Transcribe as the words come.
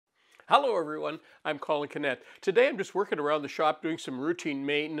Hello everyone, I'm Colin Knecht. Today I'm just working around the shop doing some routine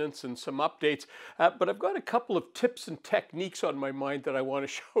maintenance and some updates, but I've got a couple of tips and techniques on my mind that I want to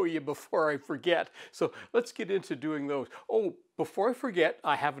show you before I forget. So let's get into doing those. Oh, before I forget,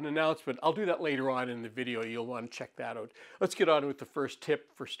 I have an announcement. I'll do that later on in the video. You'll want to check that out. Let's get on with the first tip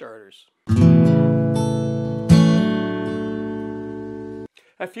for starters.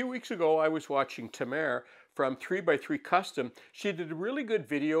 A few weeks ago, I was watching Tamar from 3x3 Custom. She did a really good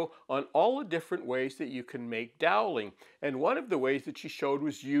video on all the different ways that you can make doweling. And one of the ways that she showed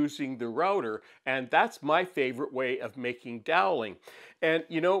was using the router. And that's my favorite way of making doweling. And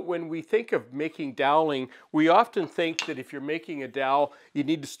you know, when we think of making doweling, we often think that if you're making a dowel, you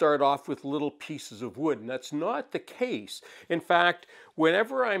need to start off with little pieces of wood. And that's not the case. In fact,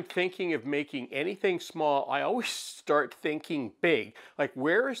 whenever I'm thinking of making anything small, I always start thinking big. Like,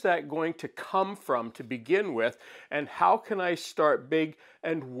 where is that going to come from to begin with? And how can I start big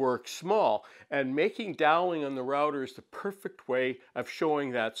and work small? And making doweling on the router is the perfect way of showing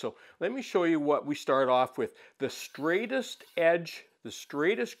that. So let me show you what we start off with. The straightest edge, the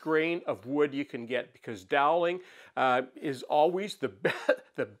straightest grain of wood you can get, because doweling is always the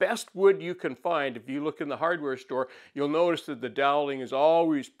best wood you can find. If you look in the hardware store, you'll notice that the doweling is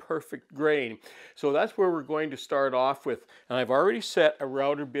always perfect grain. So that's where we're going to start off with. And I've already set a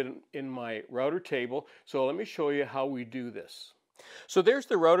router bit in my router table. So let me show you how we do this. So there's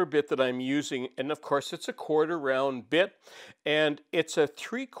the router bit that I'm using, and of course it's a 1/4 round bit, and it's a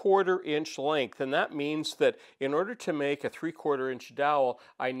 3/4 inch length, and that means that in order to make a 3/4 inch dowel,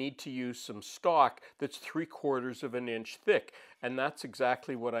 I need to use some stock that's 3/4 of an inch thick, and that's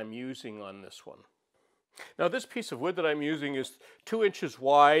exactly what I'm using on this one. Now this piece of wood that I'm using is 2 inches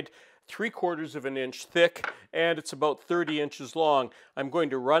wide, 3/4 of an inch thick, and it's about 30 inches long. I'm going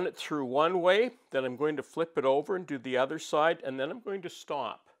to run it through one way, then I'm going to flip it over and do the other side, and then I'm going to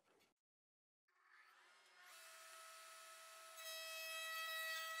stop.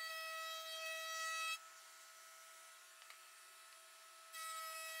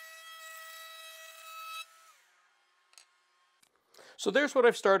 So there's what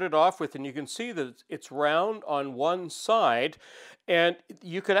I've started off with, and you can see that it's round on one side, and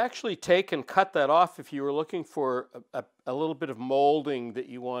you could actually take and cut that off if you were looking for a little bit of molding that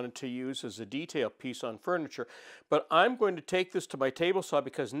you wanted to use as a detail piece on furniture. But I'm going to take this to my table saw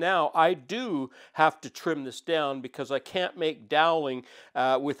because now I do have to trim this down because I can't make doweling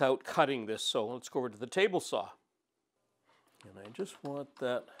without cutting this. So let's go over to the table saw. And I just want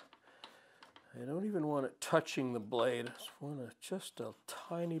that. I don't even want it touching the blade. I just want just a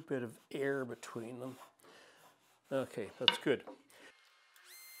tiny bit of air between them. Okay, that's good.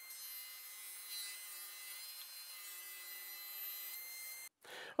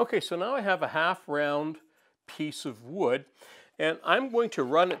 Okay, so now I have a half round piece of wood, and I'm going to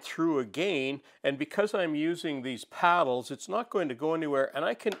run it through again, and because I'm using these paddles, it's not going to go anywhere, and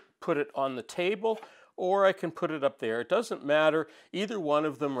I can put it on the table or I can put it up there. It doesn't matter. Either one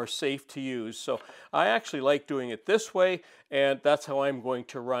of them are safe to use. So I actually like doing it this way, and that's how I'm going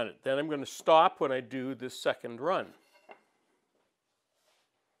to run it. Then I'm going to stop when I do this second run.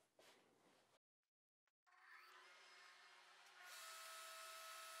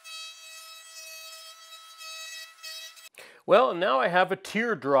 Well, now I have a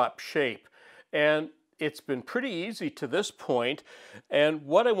teardrop shape, and it's been pretty easy to this point, and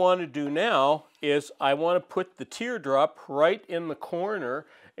what I want to do now is I want to put the teardrop right in the corner,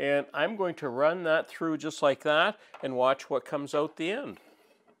 and I'm going to run that through just like that and watch what comes out the end.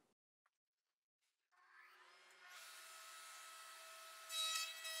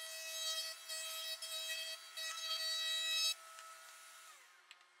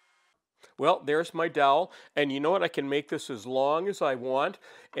 Well, there's my dowel, and you know what? I can make this as long as I want,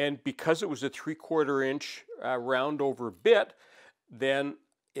 and because it was a 3/4 inch round over bit, then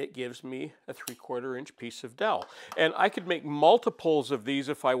it gives me a 3/4 inch piece of dowel. And I could make multiples of these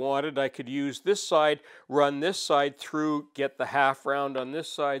if I wanted. I could use this side, run this side through, get the half round on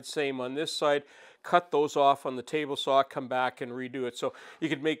this side, same on this side, cut those off on the table saw, come back and redo it. So you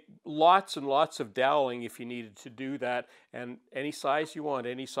could make lots and lots of doweling if you needed to do that, and any size you want,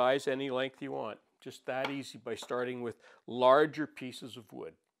 any size, any length you want. Just that easy by starting with larger pieces of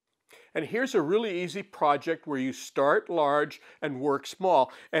wood. And here's a really easy project where you start large and work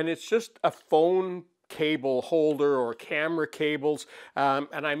small, and it's just a phone cable holder or camera cables,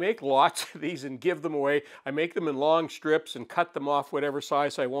 and I make lots of these and give them away. I make them in long strips and cut them off whatever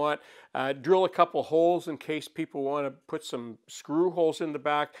size I want. Drill a couple holes in case people want to put some screw holes in the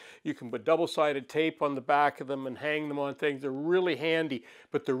back. You can put double-sided tape on the back of them and hang them on things. They're really handy,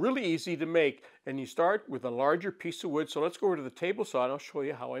 but they're really easy to make. And you start with a larger piece of wood. So let's go over to the table saw and I'll show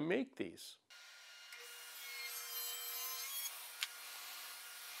you how I make these.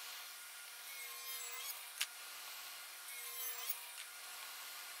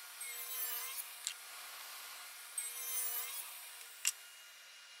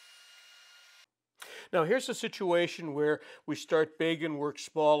 Now here's a situation where we start big and work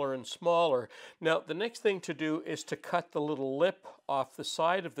smaller and smaller. Now the next thing to do is to cut the little lip off the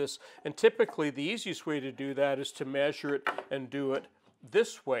side of this, and typically the easiest way to do that is to measure it and do it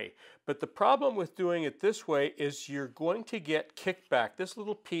this way. But the problem with doing it this way is you're going to get kickback. This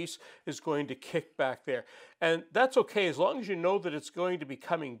little piece is going to kick back there. And that's okay as long as you know that it's going to be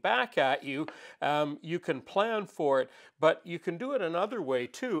coming back at you. You can plan for it, but you can do it another way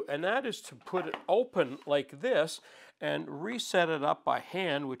too, and that is to put it open like this and reset it up by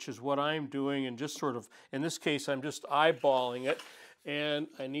hand, which is what I'm doing, and just sort of, in this case, I'm just eyeballing it, and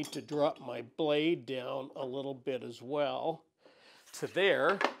I need to drop my blade down a little bit as well to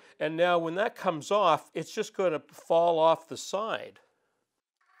there. And now when that comes off, it's just going to fall off the side.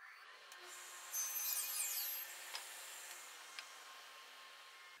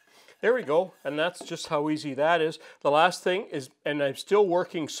 There we go, and that's just how easy that is. The last thing is, and I'm still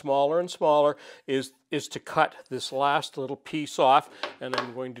working smaller and smaller, is to cut this last little piece off, and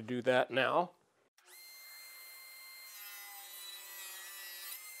I'm going to do that now.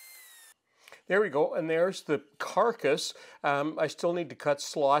 There we go, and there's the carcass. I still need to cut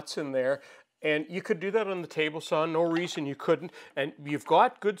slots in there, and you could do that on the table saw, no reason you couldn't. And you've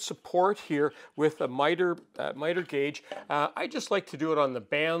got good support here with a miter gauge. I just like to do it on the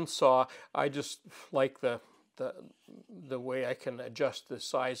bandsaw. I just like the way I can adjust the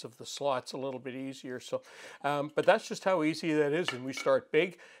size of the slots a little bit easier. So, but that's just how easy that is, and we start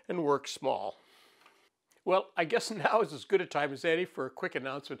big and work small. Well, I guess now is as good a time as any for a quick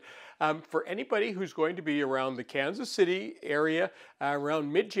announcement. For anybody who's going to be around the Kansas City area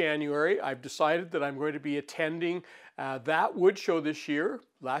around mid-January, I've decided that I'm going to be attending that wood show this year.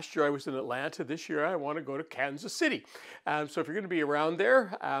 Last year I was in Atlanta. This year I want to go to Kansas City. So if you're going to be around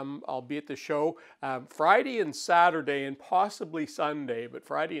there, I'll be at the show Friday and Saturday and possibly Sunday, but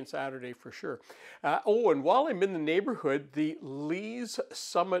Friday and Saturday for sure. Oh, and while I'm in the neighborhood, the Lee's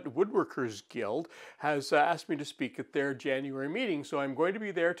Summit Woodworkers Guild has asked me to speak at their January meeting, so I'm going to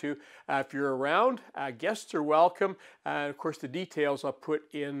be there too. If you're around, guests are welcome. Of course, the details I'll put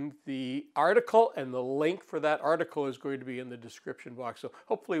in the article, and the link for that article is going to be in the description box. So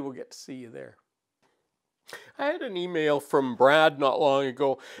hopefully we'll get to see you there. I had an email from Brad not long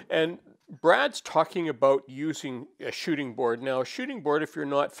ago, and Brad's talking about using a shooting board. Now, a shooting board, if you're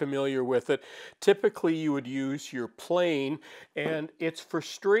not familiar with it, typically you would use your plane, and it's for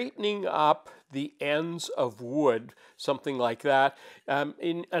straightening up the ends of wood, something like that.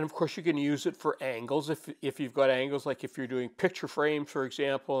 And of course, you can use it for angles if you've got angles, like if you're doing picture frames, for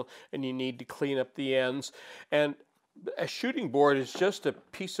example, and you need to clean up the ends. And a shooting board is just a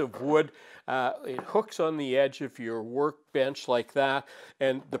piece of wood. It hooks on the edge of your workbench like that,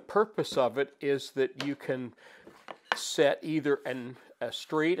 and the purpose of it is that you can set either a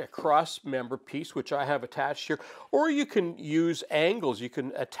straight across member piece, which I have attached here, or you can use angles. You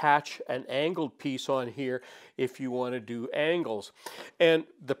can attach an angled piece on here if you want to do angles. And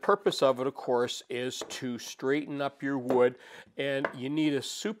the purpose of it, of course, is to straighten up your wood, and you need a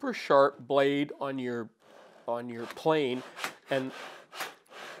super sharp blade on your plane, and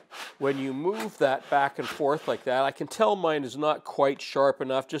when you move that back and forth like that, I can tell mine is not quite sharp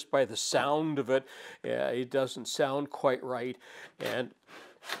enough just by the sound of it. It doesn't sound quite right, and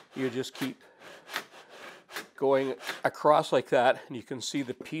you just keep going across like that, and you can see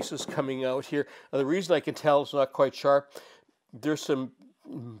the pieces coming out here. Now, the reason I can tell it's not quite sharp, there's some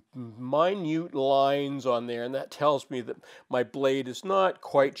minute lines on there, and that tells me that my blade is not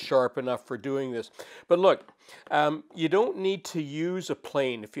quite sharp enough for doing this. But look, you don't need to use a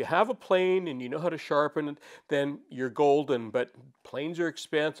plane. If you have a plane and you know how to sharpen it, then you're golden. But planes are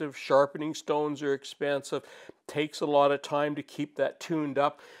expensive, sharpening stones are expensive, takes a lot of time to keep that tuned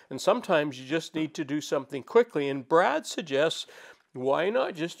up, and sometimes you just need to do something quickly. And Brad suggests, why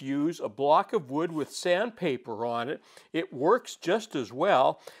not just use a block of wood with sandpaper on it? It works just as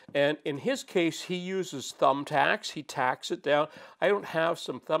well. And in his case, he uses thumbtacks. He tacks it down. I don't have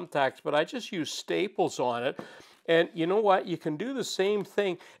some thumbtacks, but I just use staples on it. And you know what? You can do the same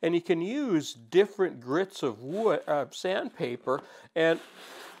thing, and you can use different grits of wood, sandpaper, and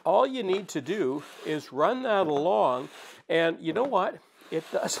all you need to do is run that along, and you know what? It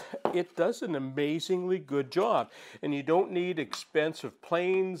does an amazingly good job. And you don't need expensive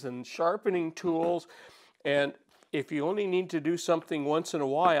planes and sharpening tools. And if you only need to do something once in a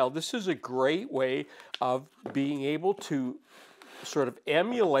while, this is a great way of being able to sort of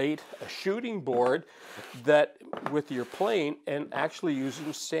emulate a shooting board that with your plane and actually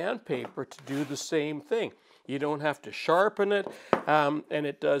using sandpaper to do the same thing. You don't have to sharpen it, and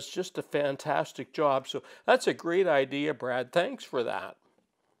it does just a fantastic job. So that's a great idea, Brad. Thanks for that.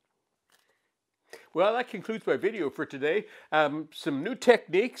 Well, that concludes my video for today. Some new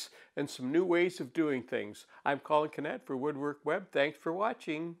techniques and some new ways of doing things. I'm Colin Knecht for WoodWorkWeb. Thanks for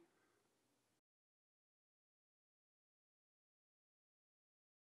watching.